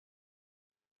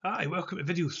Hi, welcome to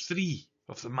video 3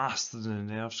 of the Masters of the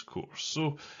Nerves course.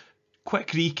 So, quick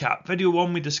recap. Video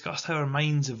 1 we discussed how our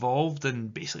minds evolved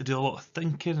and basically do a lot of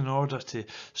thinking in order to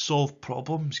solve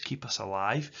problems, keep us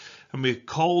alive. And we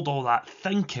called all that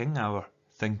thinking our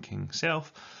thinking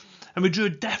self. And we drew a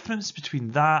difference between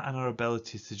that and our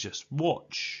ability to just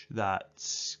watch that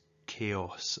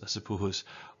chaos, I suppose,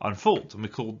 unfold. And we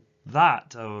called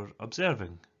that our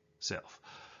observing self.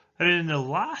 And in the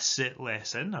last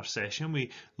lesson, our session, we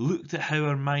looked at how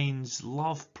our minds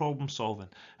love problem solving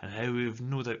and how we've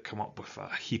no doubt come up with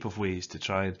a heap of ways to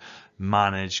try and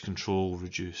manage, control,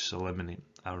 reduce, eliminate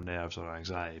our nerves or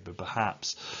anxiety, but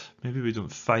perhaps maybe we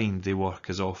don't find they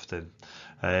work as often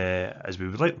as we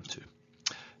would like them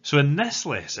to. So in this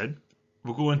lesson,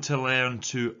 we're going to learn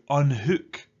to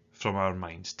unhook from our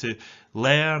minds, to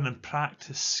learn and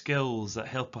practice skills that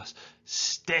help us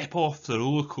step off the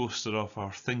roller coaster of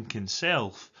our thinking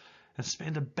self and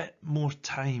spend a bit more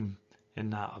time in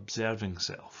that observing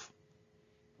self.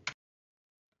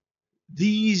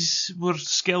 These were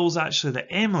skills actually that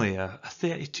Emily, a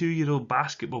 32-year-old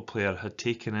basketball player, had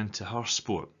taken into her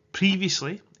sport.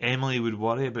 Previously, Emily would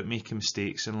worry about making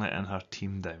mistakes and letting her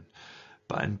team down.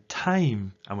 But in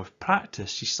time and with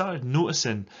practice, she started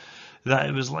noticing that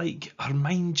it was like her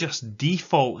mind just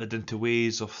defaulted into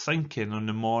ways of thinking on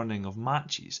the morning of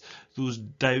matches. Those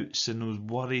doubts and those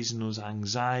worries and those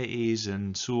anxieties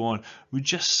and so on would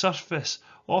just surface,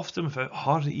 often without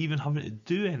her even having to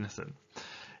do anything.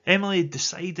 Emily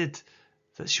decided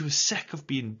that she was sick of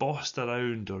being bossed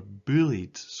around or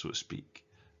bullied, so to speak,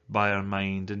 by her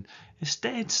mind, and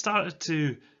instead started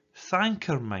to thank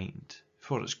her mind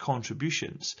for its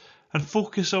contributions and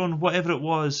focus on whatever it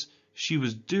was she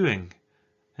was doing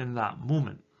in that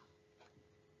moment.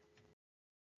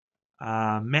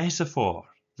 A metaphor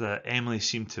that Emily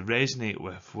seemed to resonate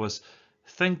with was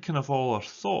thinking of all her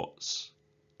thoughts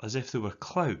as if they were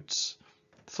clouds.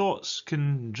 Thoughts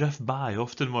can drift by,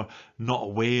 often we're not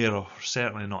aware or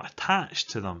certainly not attached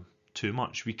to them too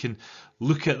much. We can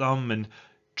look at them and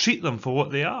treat them for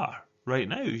what they are. Right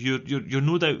now, you're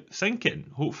no doubt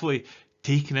thinking, hopefully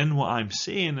taking in what I'm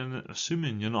saying and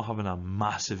assuming you're not having a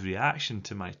massive reaction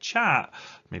to my chat,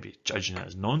 maybe judging it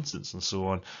as nonsense and so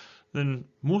on, then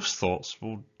most thoughts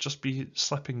will just be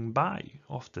slipping by,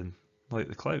 often like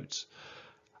the clouds.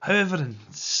 However, in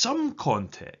some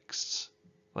contexts,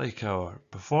 like our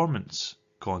performance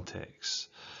contexts,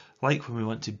 like when we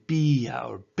want to be at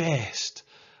our best,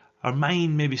 our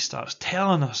mind maybe starts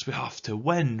telling us we have to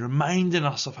win, reminding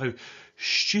us of how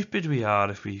stupid we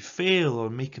are if we fail or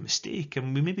make a mistake,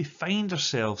 and we maybe find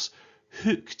ourselves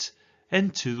hooked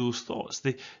into those thoughts.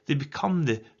 They become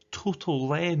the total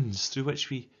lens through which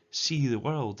we see the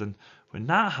world, and when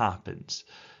that happens,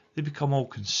 they become all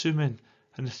consuming,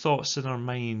 and the thoughts in our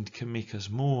mind can make us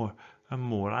more and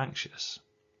more anxious.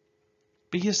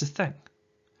 But here's the thing.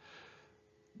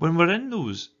 When we're in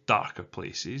those darker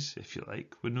places, if you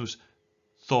like, when those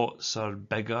thoughts are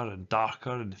bigger and darker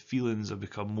and the feelings have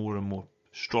become more and more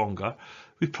stronger,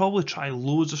 we probably try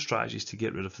loads of strategies to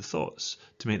get rid of the thoughts,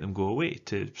 to make them go away,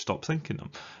 to stop thinking them.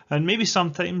 And maybe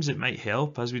sometimes it might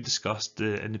help, as we discussed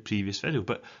in the previous video,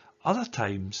 but other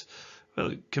times, well,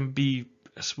 it can be,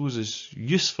 I suppose, as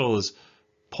useful as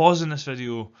pausing this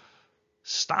video,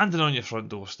 standing on your front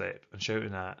doorstep and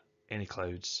shouting at any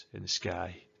clouds in the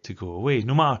sky to go away.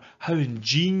 No matter how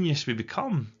ingenious we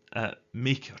become at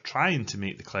trying to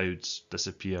make the clouds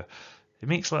disappear, it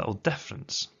makes little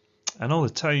difference. And all the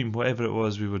time, whatever it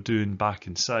was we were doing back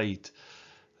inside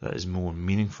that is more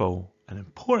meaningful and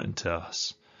important to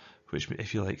us, which,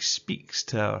 if you like, speaks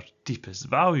to our deepest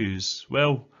values,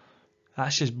 well,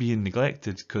 that's just being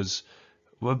neglected because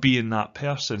we're being that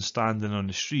person standing on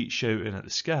the street shouting at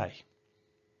the sky.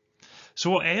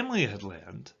 So what Emily had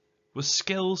learned was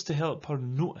skills to help her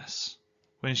notice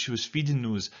when she was feeding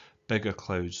those bigger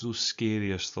clouds, those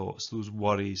scarier thoughts, those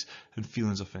worries and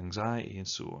feelings of anxiety and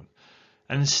so on.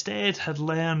 And instead had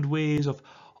learned ways of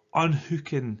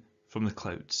unhooking from the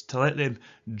clouds, to let them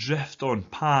drift on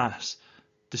past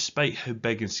despite how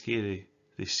big and scary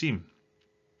they seem.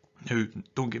 Now,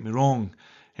 don't get me wrong,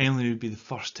 Emily would be the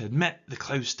first to admit the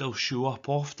clouds still show up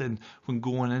often when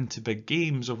going into big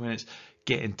games or when it's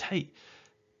getting tight.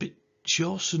 She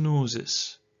also knows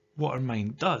it's what her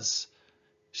mind does.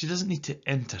 She doesn't need to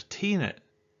entertain it.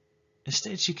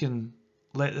 Instead, she can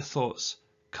let the thoughts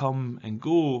come and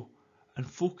go and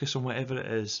focus on whatever it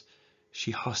is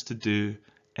she has to do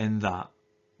in that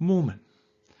moment.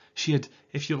 She had,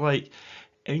 if you like,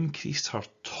 increased her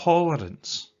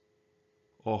tolerance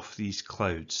of these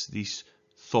clouds, these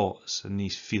thoughts and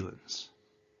these feelings.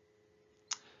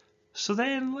 So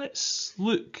then let's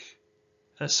look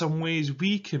at some ways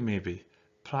we can maybe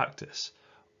practice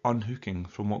unhooking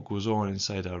from what goes on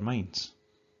inside our minds.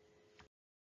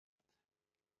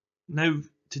 Now,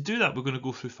 to do that, we're going to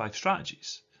go through 5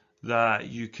 strategies that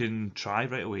you can try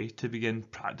right away to begin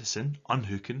practicing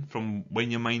unhooking from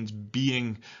when your mind's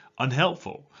being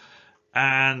unhelpful.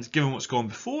 And given what's gone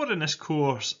before in this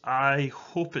course, I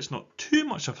hope it's not too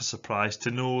much of a surprise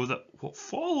to know that what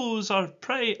follows are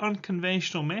pretty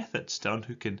unconventional methods to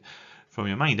unhooking from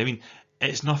your mind. I mean,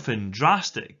 it's nothing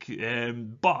drastic,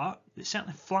 but it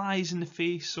certainly flies in the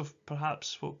face of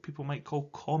perhaps what people might call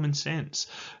common sense,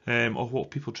 or what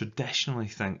people traditionally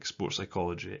think sports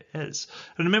psychology is.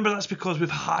 And remember, that's because we've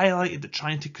highlighted that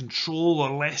trying to control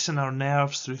or lessen our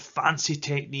nerves through fancy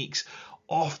techniques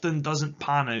often doesn't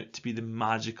pan out to be the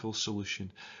magical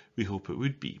solution we hope it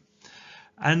would be.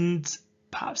 And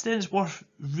perhaps then it's worth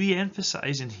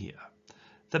re-emphasising here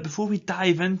that before we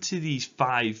dive into these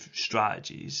 5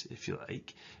 strategies, if you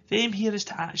like, the aim here is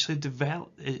to actually develop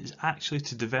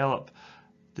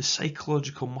the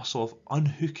psychological muscle of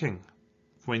unhooking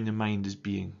when your mind is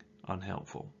being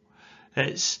unhelpful.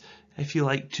 It's, if you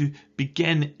like, to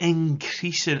begin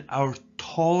increasing our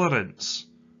tolerance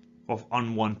of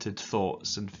unwanted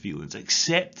thoughts and feelings,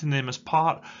 accepting them as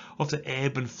part of the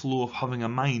ebb and flow of having a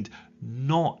mind,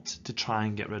 not to try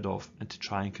and get rid of and to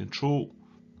try and control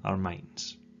our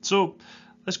minds. So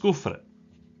let's go for it.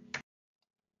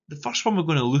 The first one we're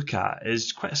going to look at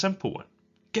is quite a simple one.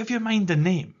 Give your mind a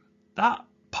name. That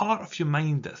part of your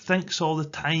mind that thinks all the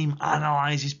time,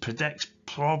 analyses, predicts,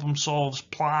 problem solves,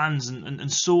 plans,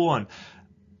 and so on.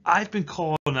 I've been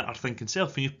calling it our thinking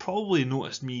self, and you've probably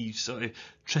noticed me sort of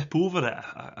trip over it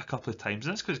a couple of times,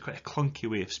 and that's because it's quite a clunky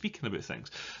way of speaking about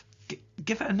things.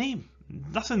 Give it a name.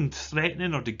 Nothing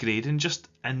threatening or degrading, just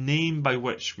a name by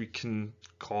which we can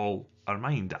call our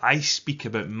mind. I speak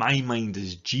about my mind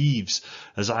as Jeeves,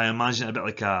 as I imagine it a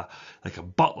bit like a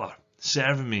butler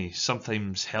serving me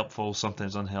sometimes helpful,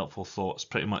 sometimes unhelpful thoughts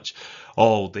pretty much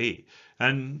all day.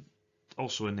 And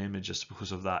also an image just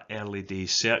because of that early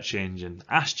days search engine,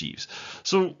 Ask Jeeves.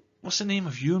 So what's the name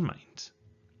of your mind?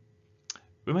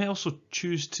 We might also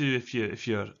choose to, if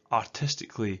you're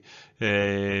artistically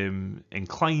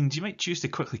inclined, you might choose to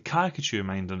quickly caricature your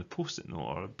mind on a post-it note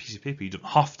or a piece of paper. You don't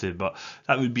have to, but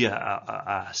that would be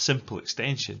a simple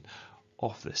extension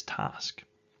of this task.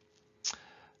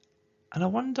 And I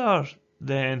wonder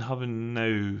then, having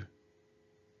now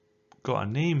got a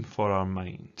name for our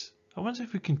mind, I wonder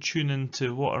if we can tune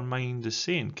into what our mind is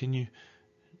saying. Can you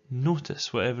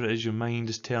notice whatever it is your mind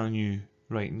is telling you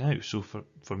right now? So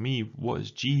for me, what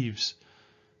is Jeeves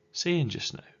saying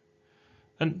just now?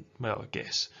 And, well, I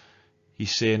guess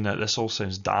he's saying that this all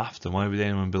sounds daft and why would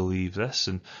anyone believe this,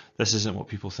 and this isn't what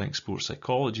people think sports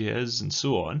psychology is, and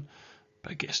so on.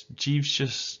 But I guess Jeeves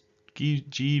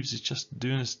is just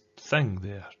doing his thing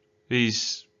there.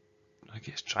 He's, I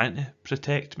guess, trying to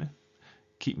protect me,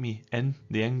 keep me in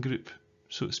the in-group,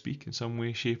 so to speak, in some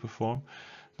way, shape or form,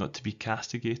 not to be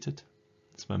castigated.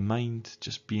 It's my mind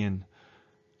just being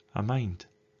a mind.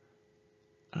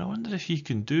 And I wonder if you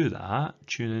can do that,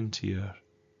 tune into your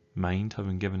mind,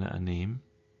 having given it a name.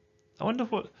 I wonder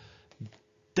what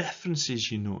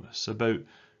differences you notice about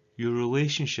your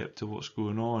relationship to what's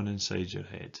going on inside your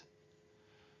head.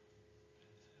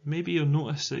 Maybe you'll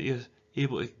notice that you're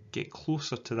able to get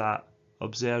closer to that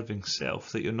observing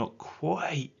self, that you're not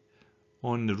quite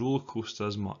on the roller coaster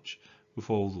as much with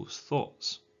all those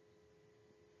thoughts.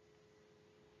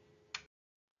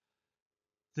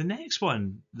 The next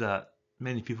one that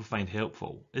many people find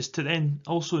helpful is to then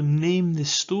also name the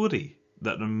story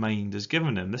that our mind is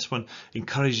giving them. This one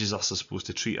encourages us, I suppose,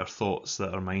 to treat our thoughts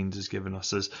that our mind is giving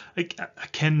us as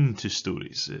akin to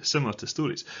stories, similar to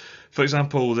stories. For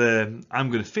example, the I'm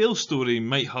going to fail story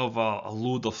might have a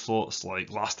load of thoughts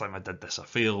like, last time I did this I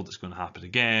failed, it's going to happen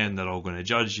again, they're all going to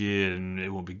judge you and it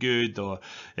won't be good, or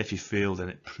if you fail then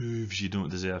it proves you don't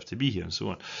deserve to be here, and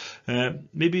so on.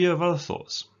 Maybe you have other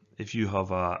thoughts. If you have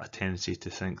a tendency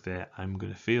to think that I'm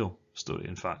going to fail story,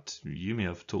 in fact, you may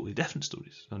have totally different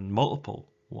stories and multiple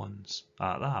ones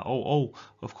at that. All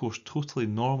of course, totally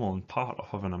normal and part of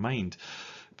having a mind.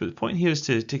 But the point here is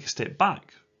to take a step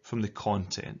back from the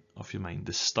content of your mind,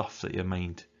 the stuff that your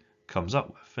mind comes up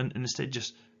with, and instead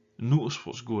just notice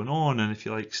what's going on, and if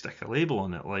you like, stick a label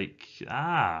on it, like,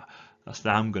 that's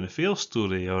the I'm going to fail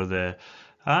story, or the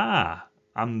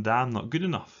I'm damn not good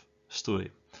enough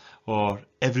story, or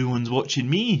everyone's watching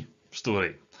me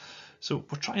story. So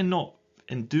we're trying not,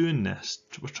 in doing this,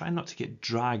 we're trying not to get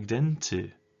dragged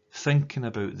into thinking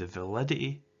about the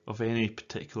validity of any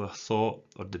particular thought,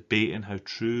 or debating how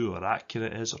true or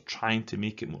accurate it is, or trying to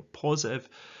make it more positive.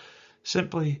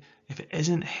 Simply, if it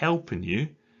isn't helping you,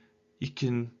 you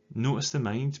can notice the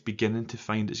mind beginning to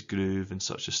find its groove in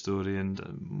such a story and,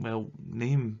 well,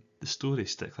 name the story,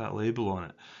 stick that label on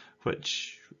it,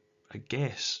 which I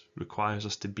guess requires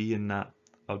us to be in that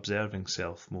observing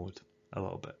self mode a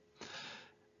little bit.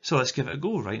 So let's give it a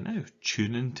go right now.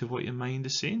 Tune into what your mind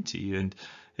is saying to you, and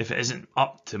if it isn't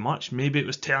up to much, maybe it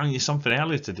was telling you something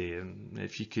earlier today, and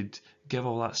if you could give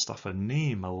all that stuff a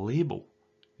name, a label,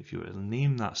 if you were to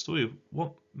name that story,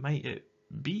 what might it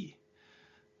be?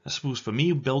 I suppose for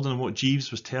me, building on what Jeeves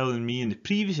was telling me in the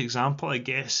previous example, I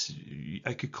guess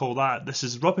I could call that "this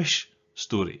is rubbish"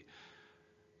 story.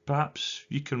 Perhaps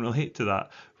you can relate to that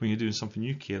when you're doing something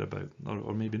you care about,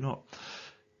 or maybe not.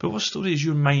 But what story is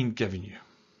your mind giving you?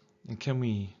 And can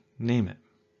we name it?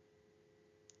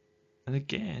 And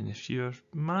again, if you're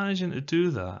managing to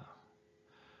do that,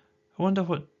 I wonder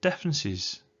what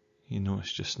differences you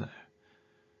notice just now.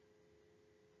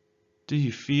 Do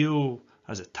you feel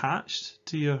as attached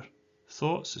to your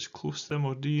thoughts, as close to them,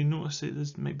 or do you notice that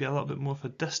there's maybe a little bit more of a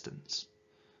distance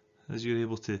as you're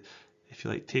able to, if you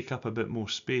like, take up a bit more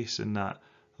space in that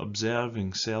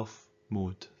observing self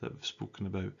mode that we've spoken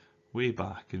about way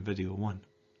back in video 1?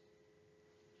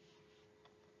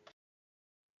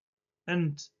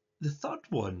 And the third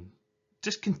one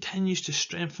just continues to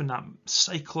strengthen that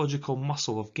psychological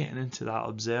muscle of getting into that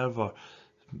observer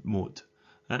mode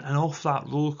and off that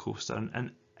roller coaster.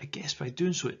 And I guess by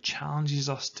doing so, it challenges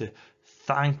us to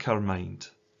thank our mind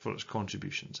for its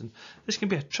contributions. And this can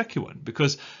be a tricky one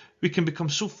because we can become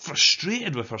so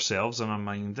frustrated with ourselves and our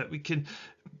mind that we can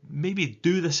maybe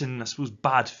do this in, I suppose,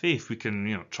 bad faith. We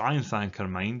can, try and thank our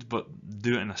mind, but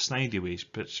do it in a snidey way,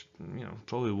 which,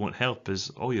 probably won't help,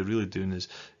 as all you're really doing is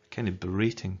kind of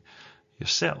berating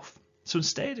yourself. So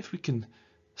instead, if we can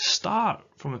start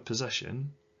from a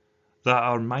position that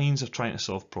our minds are trying to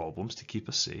solve problems to keep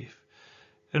us safe,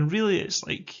 and really it's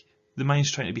like the mind's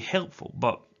trying to be helpful,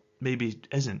 but maybe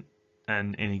isn't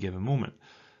in any given moment.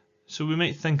 So we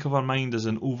might think of our mind as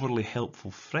an overly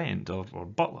helpful friend or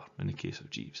butler in the case of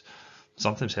Jeeves.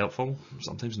 Sometimes helpful,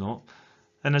 sometimes not.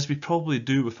 And as we probably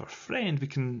do with our friend, we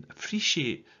can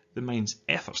appreciate the mind's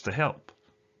efforts to help.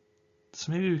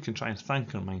 So maybe we can try and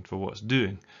thank our mind for what it's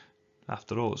doing.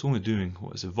 After all, it's only doing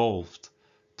what it's evolved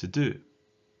to do.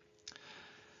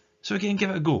 So again,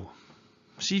 give it a go.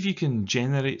 See if you can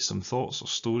generate some thoughts or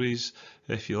stories,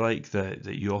 if you like, that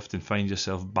you often find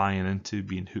yourself buying into,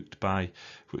 being hooked by,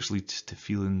 which leads to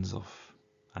feelings of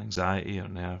anxiety or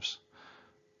nerves.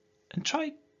 And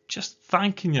try just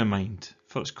thanking your mind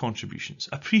for its contributions,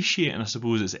 appreciating, I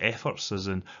suppose, its efforts as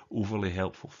an overly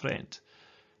helpful friend.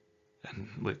 And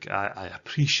look, I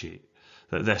appreciate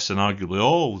that this and arguably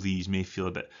all these may feel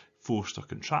a bit forced or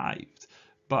contrived,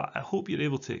 but I hope you're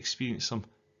able to experience some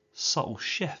subtle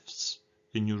shifts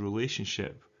in your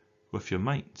relationship with your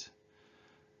mind.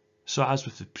 So as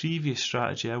with the previous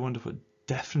strategy, I wonder what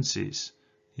differences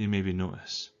you maybe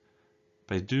notice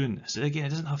by doing this. And again, it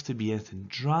doesn't have to be anything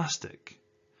drastic,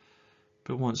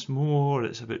 but once more,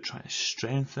 it's about trying to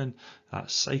strengthen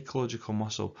that psychological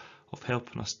muscle of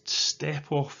helping us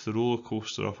step off the roller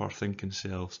coaster of our thinking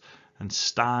selves and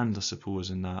stand, I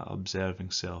suppose, in that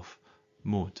observing self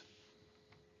mode.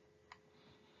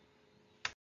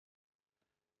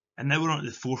 And now we're on to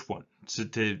the fourth one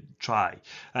to try.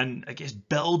 And I guess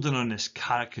building on this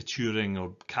caricaturing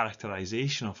or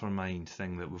characterization of our mind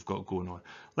thing that we've got going on,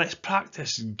 let's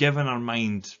practice giving our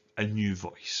mind a new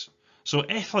voice. So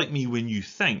if, like me, when you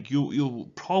think, you'll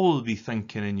probably be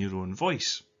thinking in your own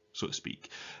voice, so to speak.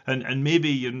 And maybe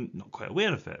you're not quite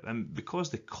aware of it. And because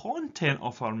the content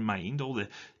of our mind, all the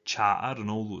chatter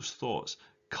and all those thoughts,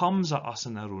 comes at us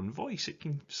in our own voice, it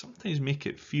can sometimes make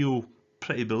it feel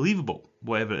pretty believable,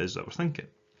 whatever it is that we're thinking.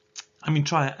 I mean,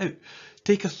 try it out.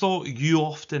 Take a thought you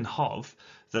often have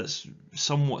that's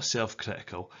somewhat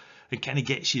self-critical and kind of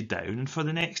gets you down, and for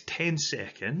the next 10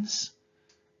 seconds,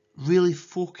 really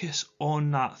focus on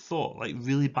that thought, like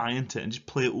really buy into it and just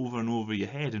play it over and over your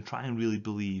head and try and really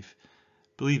believe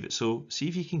it. So see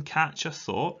if you can catch a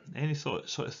thought, any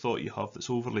sort of thought you have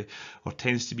that's overly or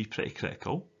tends to be pretty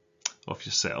critical of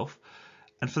yourself,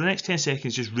 and for the next 10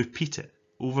 seconds, just repeat it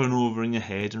over and over in your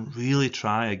head and really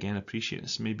try, again, appreciate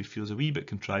this maybe feels a wee bit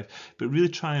contrived, but really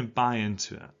try and buy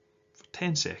into it for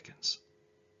 10 seconds.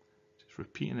 Just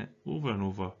repeating it over and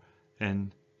over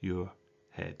in your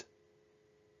head.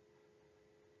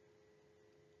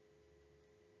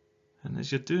 And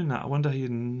as you're doing that, I wonder how you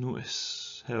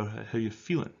notice how you're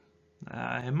feeling.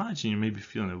 I imagine you may be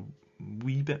feeling a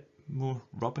wee bit more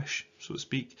rubbish, so to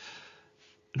speak.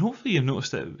 And hopefully you've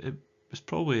noticed that it was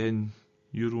probably in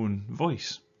your own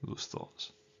voice, those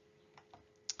thoughts.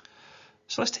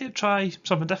 So let's try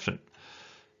something different.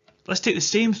 let's take the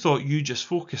same thought you just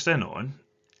focused in on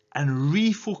and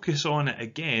refocus on it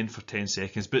again for 10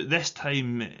 seconds, but this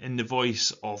time in the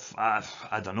voice of,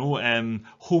 I don't know,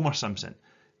 Homer Simpson,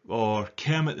 or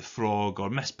Kermit the Frog, or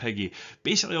Miss Piggy.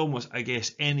 Basically almost, I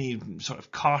guess, any sort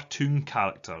of cartoon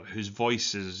character whose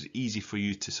voice is easy for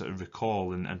you to sort of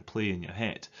recall and play in your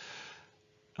head.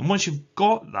 And once you've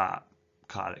got that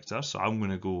character, so I'm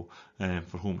going to go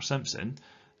for Homer Simpson,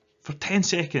 for 10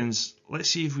 seconds, let's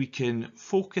see if we can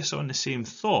focus on the same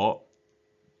thought,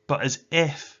 but as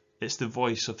if it's the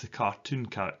voice of the cartoon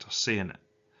character saying it.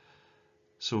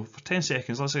 So for 10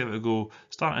 seconds, let's give it a go,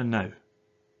 starting now.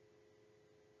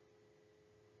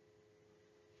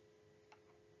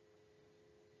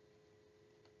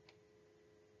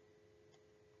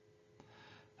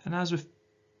 And as with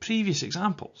previous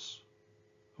examples,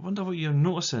 I wonder what you're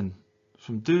noticing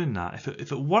from doing that.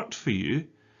 If it worked for you,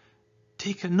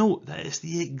 take a note that it's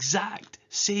the exact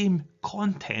same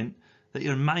content that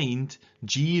your mind,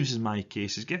 Jeeves in my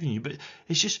case, is giving you, but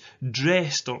it's just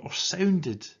dressed or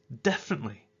sounded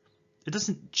differently. It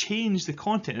doesn't change the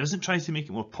content. It doesn't try to make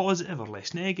it more positive or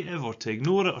less negative or to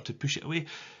ignore it or to push it away,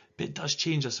 but it does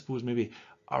change, I suppose, maybe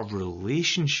our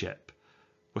relationship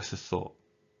with the thought.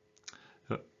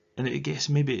 And I guess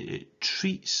maybe it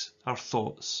treats our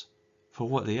thoughts for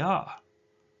what they are,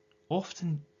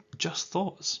 often just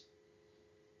thoughts.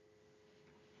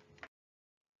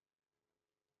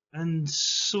 And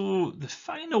so the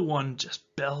final one just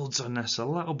builds on this a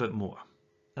little bit more.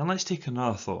 And let's take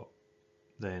another thought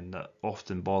then that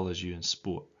often bothers you in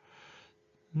sport.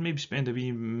 And maybe spend a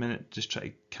wee minute just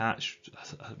trying to catch,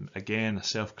 again, a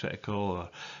self-critical or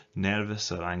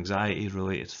nervous or anxiety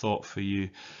related thought for you.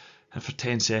 And for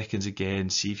 10 seconds again,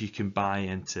 see if you can buy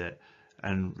into it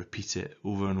and repeat it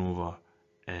over and over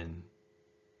in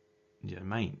your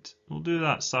mind. We'll do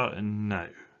that starting now.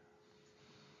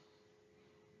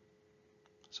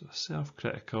 So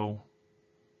self-critical,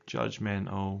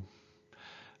 judgmental,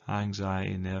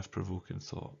 anxiety, nerve-provoking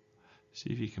thought.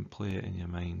 See if you can play it in your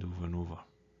mind over and over.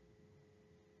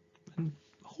 And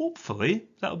hopefully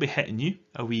that'll be hitting you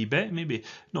a wee bit, maybe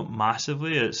not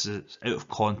massively, it's out of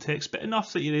context, but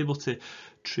enough that you're able to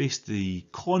trace the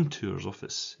contours of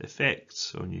its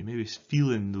effects on you, maybe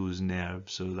feeling those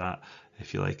nerves or that,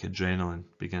 if you like, adrenaline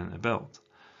beginning to build.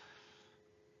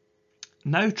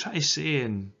 Now try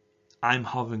saying, I'm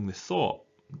having the thought,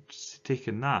 just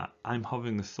taking that, I'm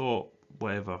having the thought,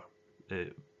 whatever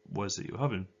it was that you were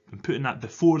having, and putting that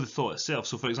before the thought itself.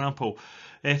 So for example,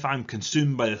 if I'm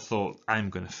consumed by the thought I'm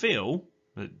going to fail,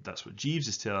 that's what Jeeves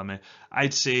is telling me,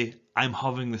 I'd say I'm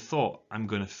having the thought I'm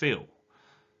going to fail.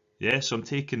 Yeah, so I'm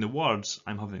taking the words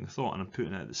I'm having the thought and I'm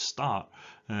putting it at the start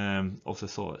of the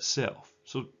thought itself.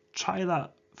 So try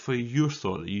that for your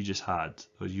thought that you just had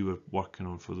or you were working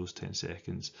on for those 10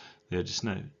 seconds there just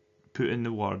now. Put in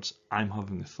the words I'm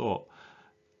having the thought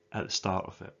at the start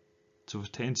of it. So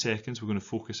for 10 seconds we're going to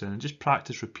focus in and just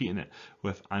practice repeating it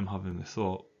with I'm having the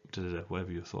thought,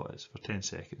 whatever your thought is, for 10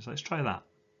 seconds. Let's try that.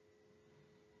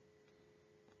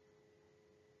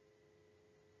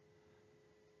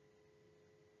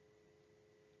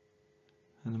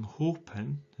 And I'm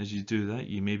hoping as you do that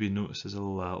you maybe notice there's a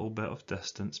little bit of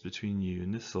distance between you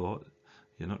and the thought.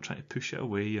 You're not trying to push it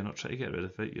away, you're not trying to get rid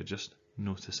of it, you're just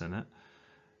noticing it.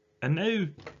 And now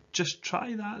just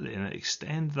try that then,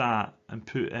 extend that and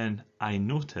put in I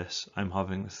notice I'm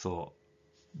having the thought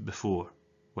before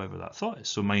whatever that thought is.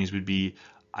 So mine would be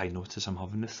I notice I'm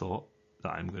having the thought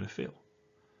that I'm going to fail.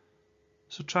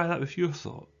 So try that with your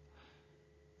thought.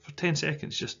 For 10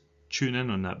 seconds just tune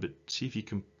in on that, but see if you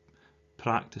can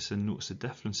practice and notice the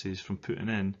differences from putting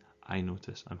in I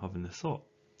notice I'm having the thought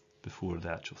before the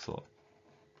actual thought.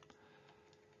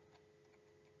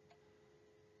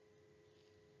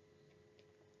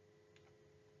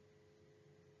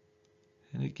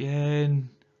 And again,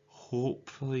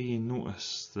 hopefully you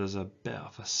notice there's a bit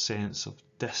of a sense of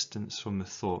distance from the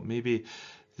thought. Maybe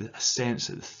a sense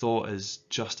that the thought is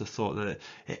just a thought, that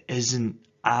it isn't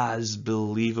as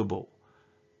believable.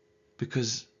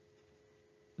 Because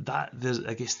that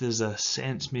I guess there's a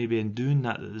sense maybe in doing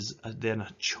that there's then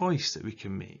a choice that we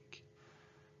can make.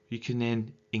 You can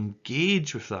then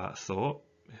engage with that thought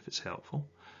if it's helpful,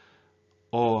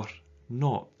 or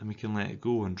not, and we can let it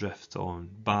go and drift on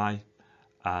by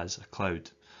as a cloud.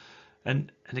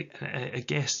 And I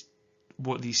guess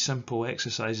what these simple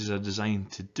exercises are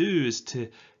designed to do is to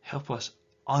help us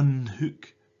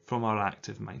unhook from our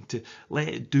active mind, to let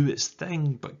it do its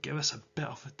thing but give us a bit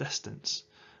of a distance.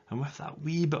 And with that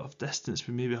wee bit of distance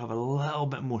we maybe have a little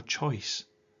bit more choice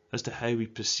as to how we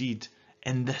proceed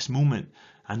in this moment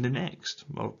and the next,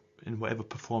 or in whatever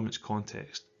performance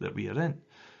context that we are in.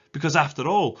 Because after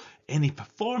all, any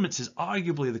performance is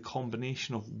arguably the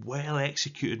combination of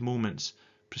well-executed moments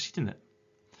preceding it.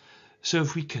 So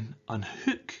if we can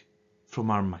unhook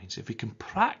from our minds, if we can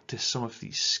practice some of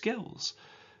these skills,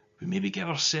 we maybe give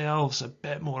ourselves a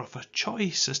bit more of a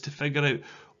choice as to figure out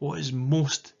what is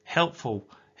most helpful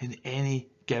in any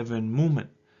given moment.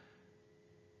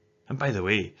 And by the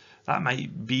way, that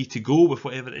might be to go with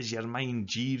whatever it is your mind,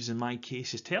 Jeeves in my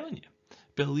case, is telling you.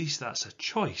 But at least that's a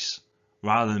choice,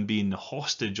 rather than being the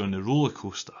hostage on the roller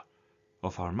coaster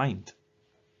of our mind.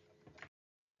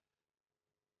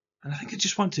 And I think I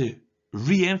just want to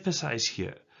re-emphasize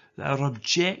here that our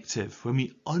objective when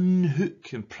we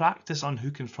unhook and practice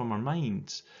unhooking from our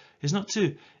minds is not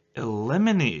to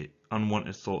eliminate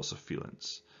unwanted thoughts or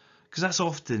feelings, because that's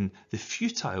often the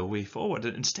futile way forward.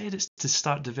 Instead, it's to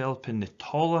start developing the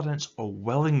tolerance or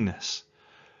willingness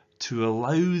to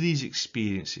allow these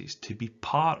experiences to be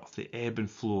part of the ebb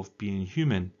and flow of being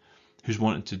human who's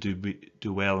wanting to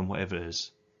do well in whatever it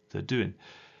is they're doing.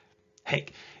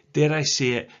 Heck, dare I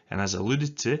say it, and as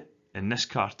alluded to in this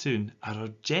cartoon, our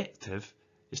objective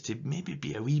is to maybe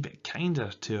be a wee bit kinder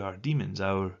to our demons,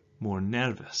 our more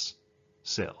nervous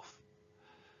self.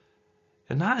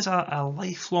 And that is a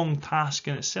lifelong task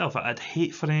in itself. I'd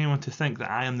hate for anyone to think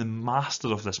that I am the master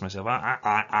of this myself.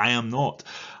 I am not.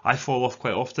 I fall off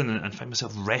quite often and find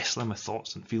myself wrestling with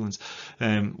thoughts and feelings,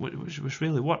 which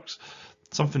really works.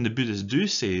 Something the Buddhists do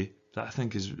say that I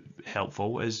think is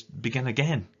helpful is begin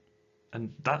again.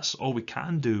 And that's all we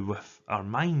can do with our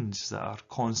minds that are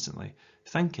constantly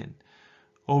thinking.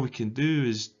 All we can do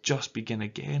is just begin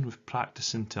again with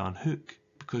practicing to unhook,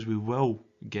 because we will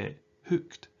get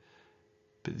hooked.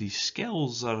 But these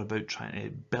skills are about trying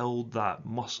to build that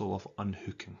muscle of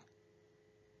unhooking.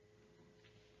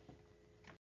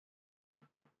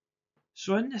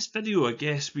 So in this video, I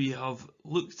guess we have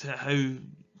looked at how,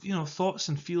 thoughts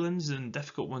and feelings, and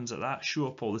difficult ones at that, show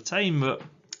up all the time, but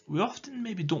we often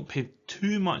maybe don't pay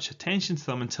too much attention to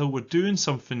them until we're doing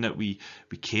something that we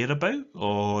care about,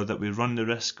 or that we run the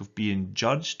risk of being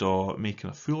judged or making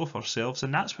a fool of ourselves,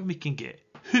 and that's when we can get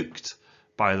hooked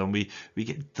by them. We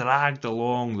get dragged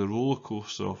along the roller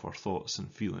coaster of our thoughts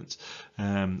and feelings,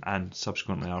 and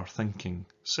subsequently our thinking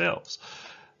selves.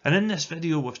 And in this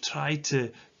video, we've tried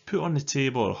to put on the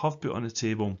table, or have put on the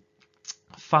table,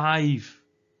 5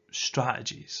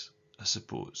 strategies, I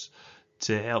suppose,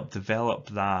 to help develop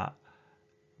that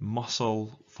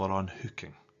muscle for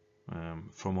unhooking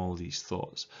from all these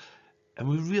thoughts. And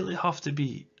we really have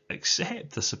to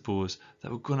accept, I suppose,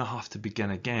 that we're going to have to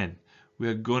begin again.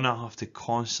 We're going to have to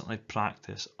constantly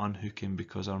practice unhooking,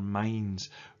 because our minds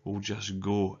will just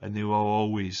go, and they will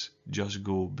always just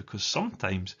go, because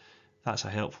sometimes that's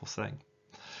a helpful thing.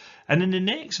 And in the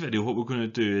next video, what we're going to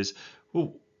do is,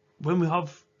 when we have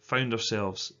found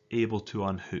ourselves able to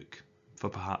unhook for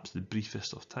perhaps the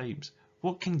briefest of times,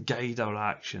 what can guide our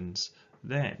actions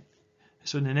then?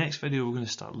 So in the next video, we're going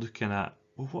to start looking at,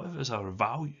 what is our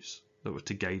values that were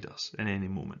to guide us in any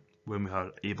moment when we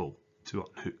are able to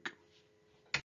unhook.